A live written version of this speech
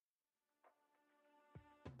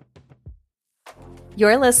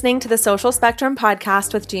You're listening to the Social Spectrum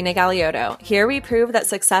podcast with Gina Galiotto. Here we prove that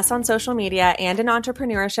success on social media and in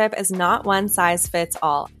entrepreneurship is not one size fits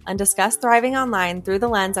all, and discuss thriving online through the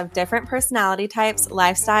lens of different personality types,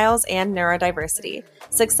 lifestyles, and neurodiversity.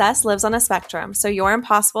 Success lives on a spectrum, so your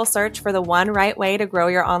impossible search for the one right way to grow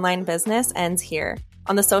your online business ends here.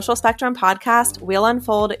 On the Social Spectrum podcast, we'll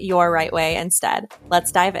unfold your right way instead.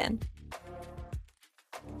 Let's dive in.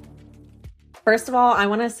 First of all, I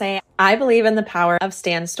want to say I believe in the power of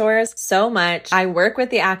Stan stores so much. I work with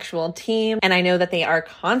the actual team and I know that they are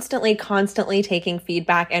constantly taking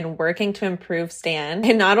feedback and working to improve Stan.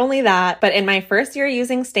 And not only that, but in my first year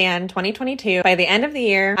using Stan, 2022, by the end of the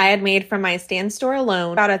year, I had made from my Stan store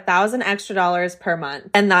alone about $1,000 extra per month.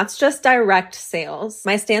 And that's just direct sales.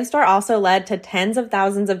 My Stan store also led to tens of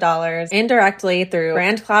thousands of dollars indirectly through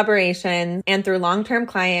brand collaborations and through long-term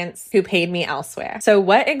clients who paid me elsewhere. So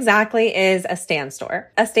what exactly is a Stan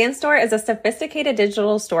store? A Stan store is a sophisticated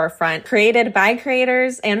digital storefront created by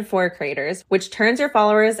creators and for creators, which turns your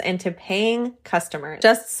followers into paying customers.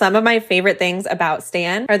 Just some of my favorite things about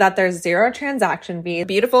Stan are that there's zero transaction fee,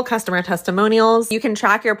 beautiful customer testimonials. You can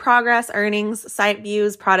track your progress, earnings, site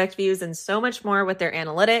views, product views, and so much more with their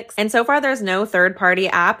analytics. And so far, there's no third-party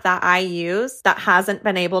app that I use that hasn't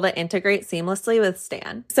been able to integrate seamlessly with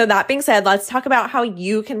Stan. So that being said, let's talk about how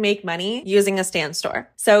you can make money using a Stan store.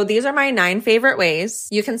 So these are my 9 favorite ways.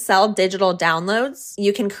 You can sell digital downloads.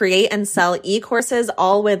 You can create and sell e-courses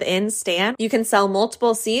all within Stan. You can sell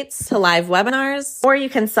multiple seats to live webinars, or you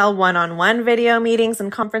can sell one-on-one video meetings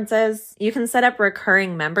and conferences. You can set up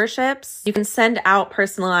recurring memberships. You can send out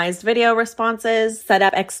personalized video responses, set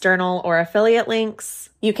up external or affiliate links.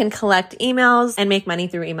 You can collect emails and make money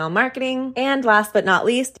through email marketing. And last but not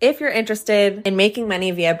least, if you're interested in making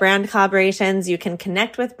money via brand collaborations, you can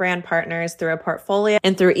connect with brand partners through a portfolio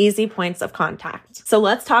and through easy points of contact. So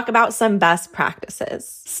let's talk about some best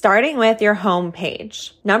practices. Starting with your home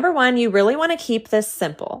page. Number 1, you really want to keep this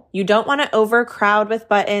simple. You don't want to overcrowd with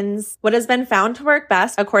buttons. What has been found to work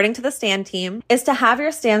best, according to the Stan team, is to have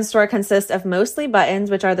your Stan store consist of mostly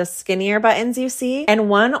buttons, which are the skinnier buttons you see, and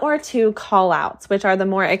 1 or 2 callouts, which are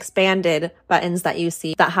the more expanded buttons that you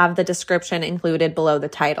see that have the description included below the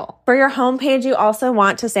title. For your homepage, you also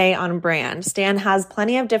want to stay on brand. Stan has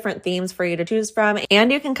plenty of different themes for you to choose from,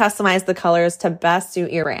 and you can customize the colors to best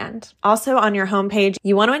suit your brand. Also on your homepage,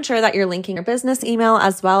 you want to ensure that you're linking your business email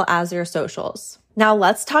as well as your socials. Now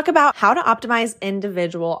let's talk about how to optimize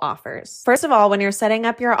individual offers. First of all, when you're setting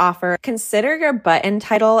up your offer, consider your button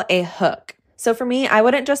title a hook. So for me, I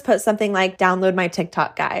wouldn't just put something like download my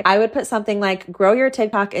TikTok guide. I would put something like grow your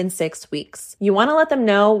TikTok in 6 weeks. You want to let them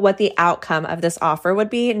know what the outcome of this offer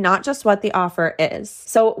would be, not just what the offer is.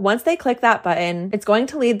 So once they click that button, it's going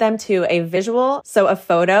to lead them to a visual, so a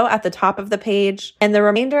photo at the top of the page, and the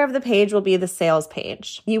remainder of the page will be the sales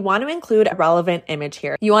page. You want to include a relevant image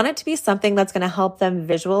here. You want it to be something that's going to help them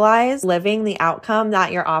visualize living the outcome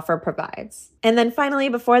that your offer provides. And then finally,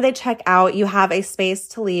 before they check out, you have a space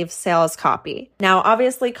to leave sales copy. Now,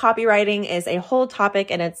 obviously, copywriting is a whole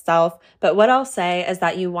topic in itself, but what I'll say is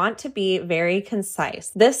that you want to be very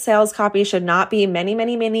concise. This sales copy should not be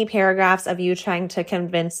many paragraphs of you trying to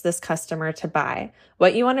convince this customer to buy.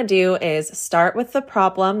 What you want to do is start with the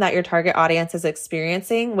problem that your target audience is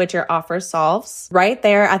experiencing, which your offer solves, right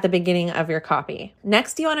there at the beginning of your copy.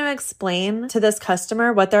 Next, you want to explain to this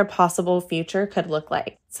customer what their possible future could look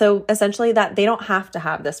like. So essentially that they don't have to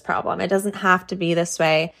have this problem. It doesn't have to be this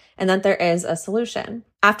way, and that there is a solution.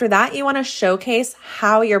 After that, you want to showcase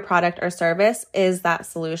how your product or service is that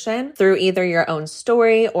solution through either your own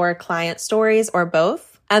story or client stories or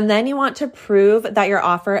both. And then you want to prove that your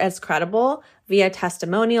offer is credible via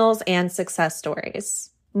testimonials and success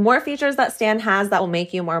stories. More features that Stan has that will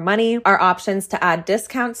make you more money are options to add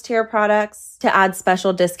discounts to your products, to add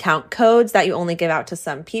special discount codes that you only give out to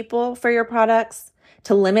some people for your products,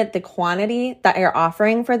 to limit the quantity that you're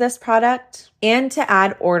offering for this product, and to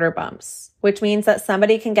add order bumps, which means that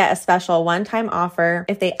somebody can get a special one-time offer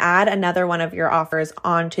if they add another one of your offers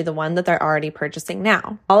onto the one that they're already purchasing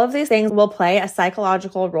now. All of these things will play a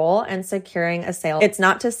psychological role in securing a sale. It's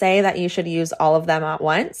not to say that you should use all of them at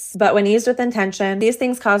once, but when used with intention, these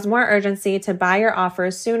things cause more urgency to buy your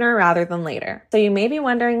offers sooner rather than later. So you may be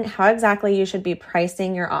wondering how exactly you should be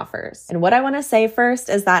pricing your offers. And what I want to say first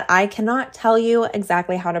is that I cannot tell you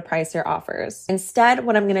exactly how to price your offers. Instead,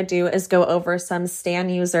 what I'm going to do is go over some Stan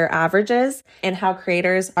user averages and how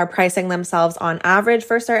creators are pricing themselves on average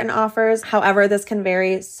for certain offers. However, this can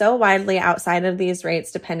vary so widely outside of these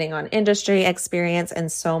rates depending on industry, experience,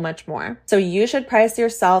 and so much more. So you should price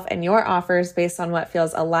yourself and your offers based on what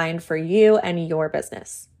feels aligned for you and your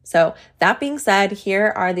business. So that being said,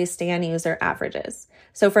 here are the Stan user averages.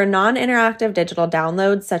 So for non-interactive digital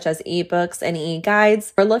downloads such as ebooks and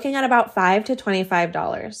e-guides, we're looking at about $5 to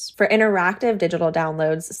 $25. For interactive digital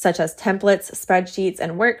downloads such as templates, spreadsheets,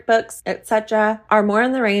 and workbooks, etc., are more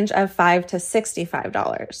in the range of $5 to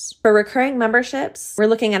 $65. For recurring memberships, we're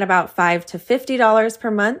looking at about $5 to $50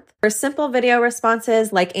 per month. For simple video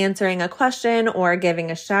responses like answering a question or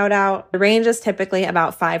giving a shout out, the range is typically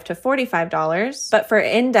about $5 to $45. But for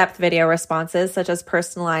in-depth video responses such as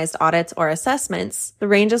personalized audits or assessments, the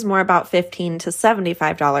range is more about $15 to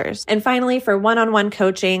 $75. And finally, for one-on-one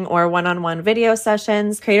coaching or one-on-one video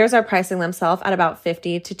sessions, creators are pricing themselves at about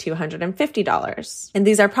 $50 to $250. And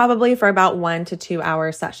these are probably for about 1 to 2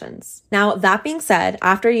 hour sessions. Now, that being said,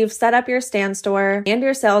 after you've set up your Stan store and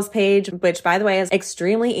your sales page, which by the way is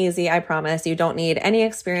extremely easy, I promise, you don't need any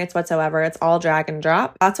experience whatsoever. It's all drag and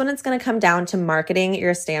drop. That's when it's going to come down to marketing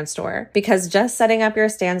your Stan store, because just setting up your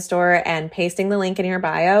Stan store and pasting the link in your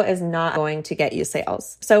bio is not going to get you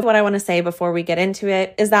sales. So what I want to say before we get into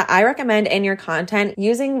it is that I recommend in your content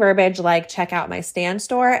using verbiage like check out my Stan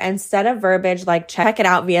store instead of verbiage like check it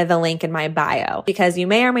out via the link in my bio, because you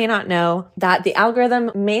may or may not know that the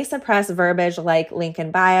algorithm may suppress verbiage like link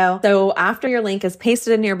in bio. So after your link is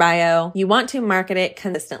pasted in your bio, you want to market it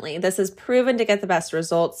consistently. This is proven to get the best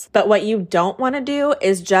results, but what you don't want to do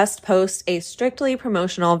is just post a strictly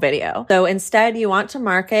promotional video. So instead, you want to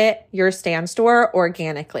market your Stan store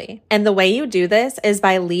organically. And the way you do this is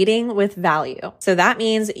by leading with value. So that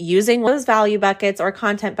means using those value buckets or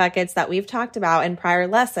content buckets that we've talked about in prior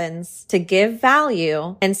lessons to give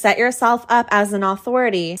value and set yourself up as an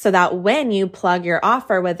authority so that when you plug your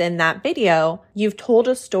offer within that video, you've told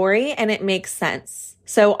a story and it makes sense.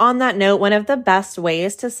 So on that note, one of the best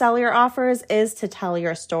ways to sell your offers is to tell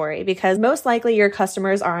your story, because most likely your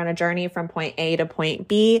customers are on a journey from point A to point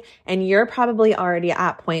B, and you're probably already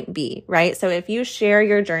at point B, right? So if you share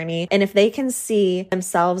your journey and if they can see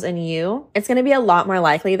themselves in you, it's going to be a lot more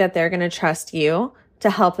likely that they're going to trust you to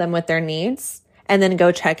help them with their needs and then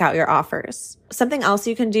go check out your offers. Something else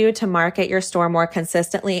you can do to market your store more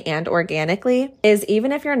consistently and organically is,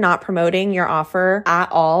 even if you're not promoting your offer at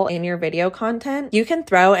all in your video content, you can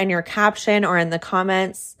throw in your caption or in the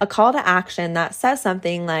comments a call to action that says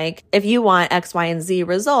something like, if you want X, Y, and Z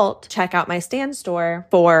result, check out my Stan store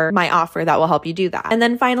for my offer that will help you do that. And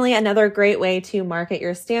then finally, another great way to market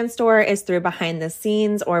your Stan store is through behind the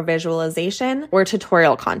scenes or visualization or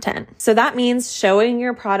tutorial content. So that means showing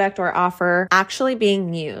your product or offer actually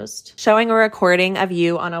being used, showing a recording of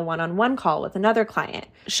you on a one-on-one call with another client,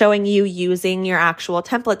 showing you using your actual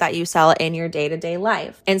template that you sell in your day-to-day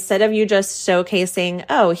life. Instead of you just showcasing,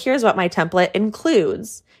 oh, here's what my template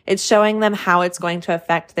includes. It's showing them how it's going to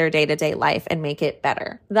affect their day-to-day life and make it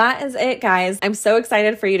better. That is it, guys. I'm so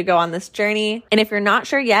excited for you to go on this journey. And if you're not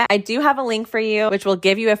sure yet, I do have a link for you, which will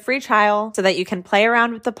give you a free trial so that you can play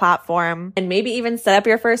around with the platform and maybe even set up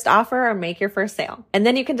your first offer or make your first sale. And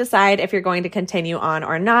then you can decide if you're going to continue on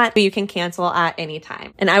or not, but you can cancel at any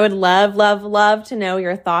time. And I would love, love, love to know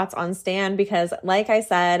your thoughts on Stan, because like I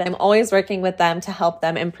said, I'm always working with them to help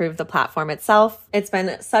them improve the platform itself. It's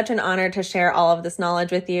been such an honor to share all of this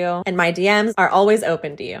knowledge with you. And my DMs are always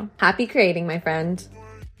open to you. Happy creating, my friend.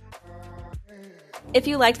 If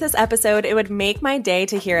you liked this episode, it would make my day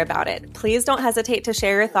to hear about it. Please don't hesitate to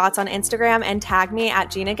share your thoughts on Instagram and tag me at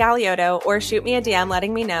Gina Galiotto, or shoot me a DM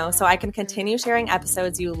letting me know so I can continue sharing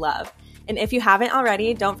episodes you love. And if you haven't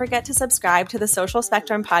already, don't forget to subscribe to the Social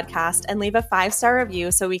Spectrum podcast and leave a 5-star review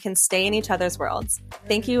so we can stay in each other's worlds.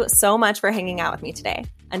 Thank you so much for hanging out with me today.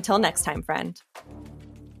 Until next time, friend.